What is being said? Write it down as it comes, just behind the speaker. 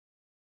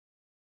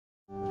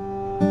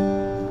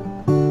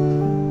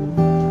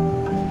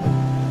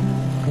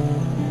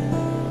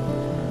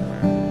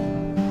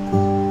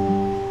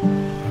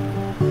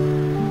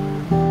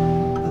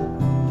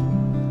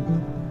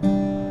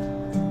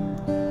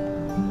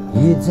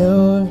You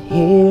don't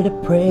hear the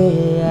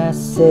prayer I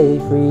say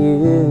for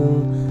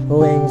you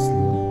when you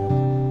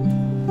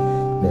sleep,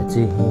 but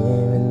to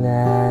him and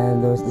I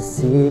knows the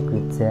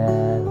secret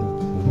that we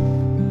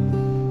keep.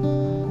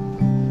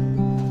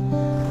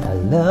 I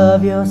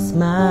love your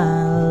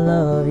smile, I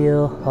love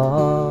your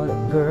heart,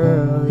 and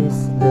girl,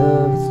 this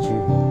love is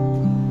true.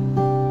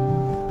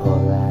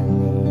 All I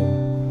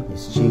need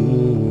is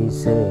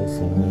Jesus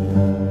and you.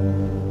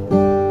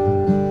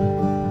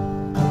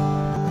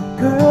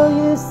 Girl,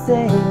 you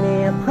save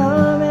me, I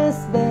promise,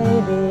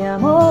 baby,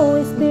 I'm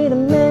always be the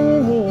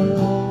man you need.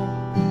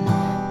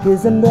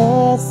 'Cause I'm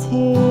blessed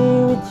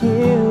here with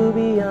you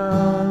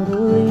beyond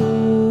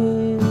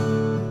belief.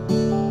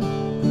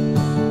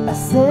 I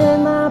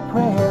send my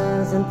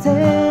prayers and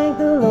thank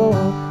the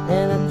Lord,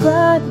 and I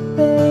try to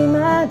pay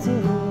my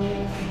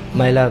dues.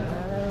 My love,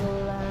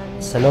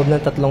 sa loob ng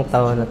 3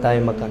 taon na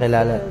tayo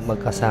magkakilala,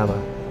 magkasama,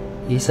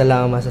 isa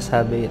lang ang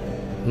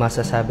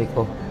masasabi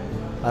ko.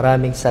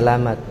 Maraming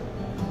salamat.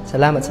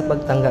 Salamat sa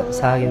pagtanggap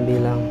sa akin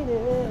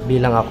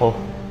bilang ako.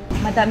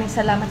 Maraming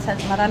salamat sa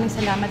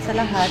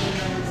lahat,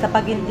 sa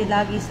pag-inti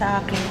lagi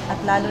sa akin, at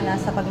lalo na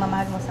sa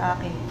pagmamahal mo sa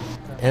akin.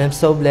 And I'm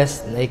so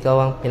blessed na ikaw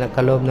ang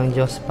pinagkaloob ng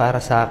Diyos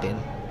para sa akin,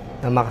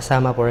 na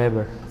makasama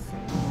forever.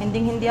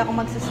 Hindi ako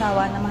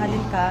magsasawa na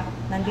mahalin ka.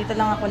 Nandito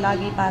lang ako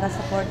lagi para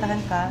suportahan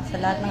ka sa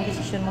lahat ng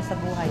desisyon mo sa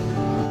buhay.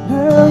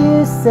 Girl,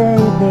 you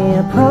save me,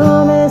 I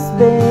promise,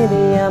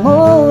 baby, I'm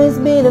always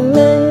be the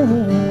man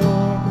you need.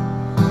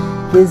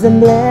 'Cause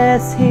I'm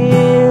blessed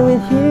here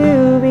with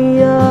you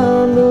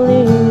beyond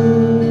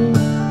belief.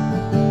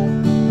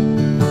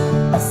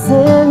 I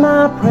send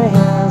my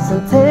prayers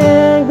and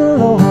thank the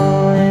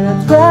Lord, and I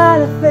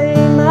try to pay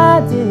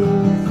my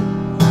dues.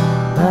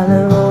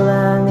 And all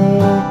I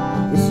need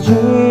is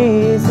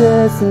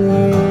Jesus and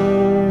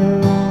you.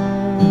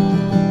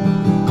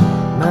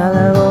 My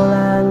love, all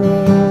I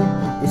need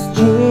is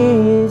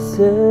Jesus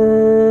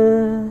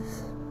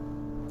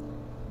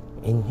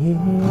and you.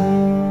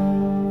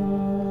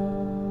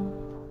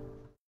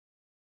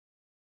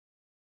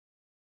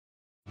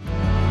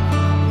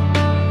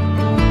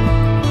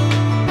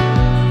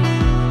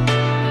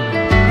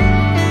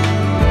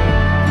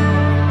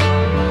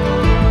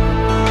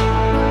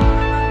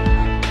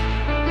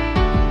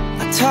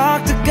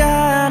 Talk to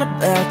God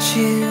about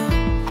you.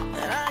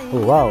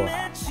 Oh, wow,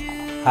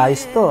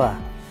 ayos to ah.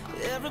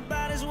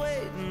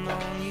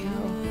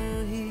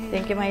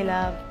 Thank you, my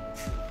love.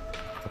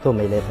 Ito,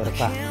 may letter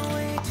pa.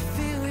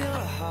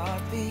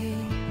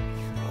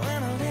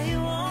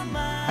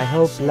 I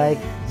hope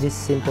like this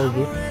simple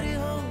gift.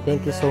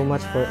 Thank you so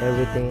much for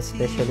everything,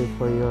 especially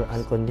for your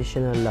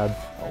unconditional love.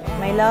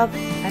 My love,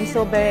 I'm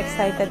so very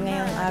excited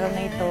ngayong araw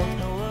na ito.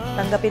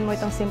 Tanggapin mo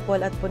itong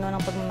simple at puno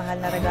ng pagmamahal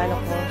na regalo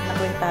ko na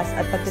kwintas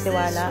at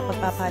pagtitiwala,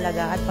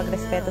 pagpapahalaga at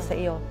pagrespeto sa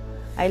iyo.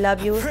 I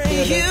love you.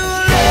 See you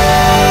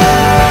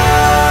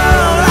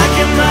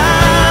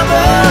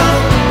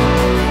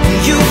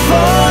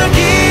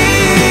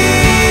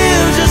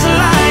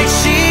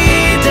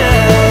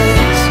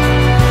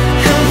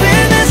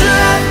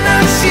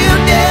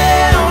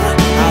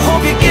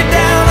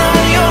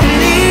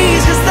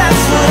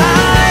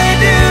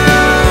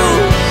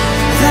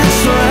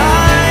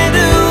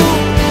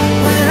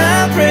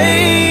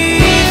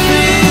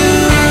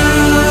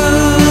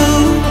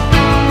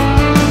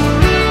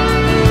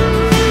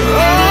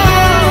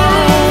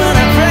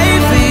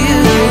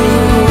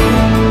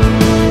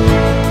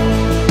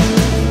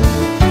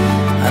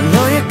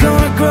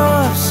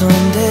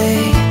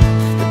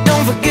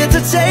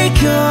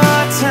take your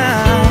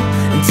time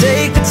and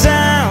take the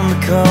time to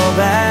call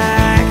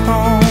back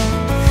home.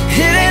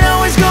 It ain't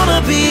always gonna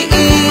be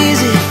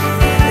easy,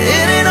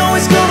 it ain't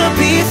always gonna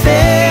be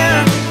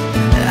fair.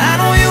 I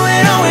know you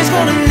ain't always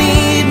gonna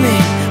need me,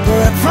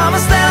 but I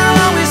promise that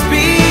I'll always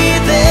be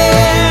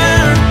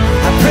there.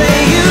 I pray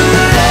you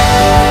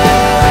love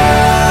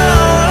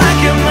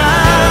like your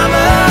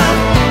mama,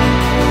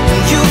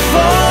 and you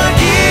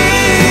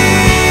forgive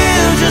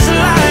just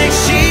like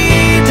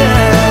she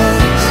does.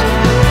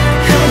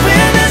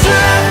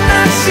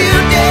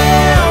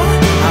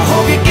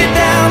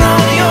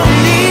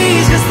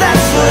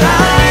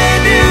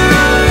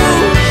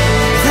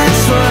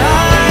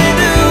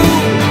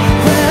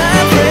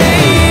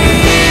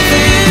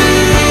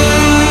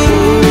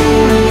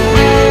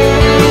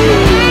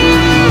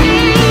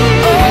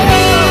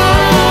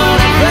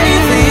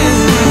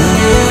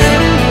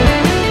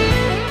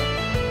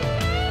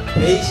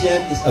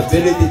 Patience is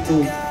ability to.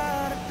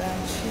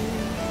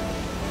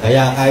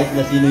 Kaya kahit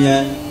na sino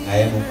yan,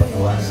 kaya mong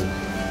patawarin.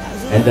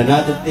 And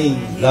another thing,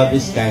 love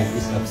is kind,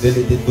 is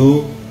ability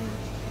to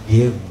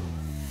give.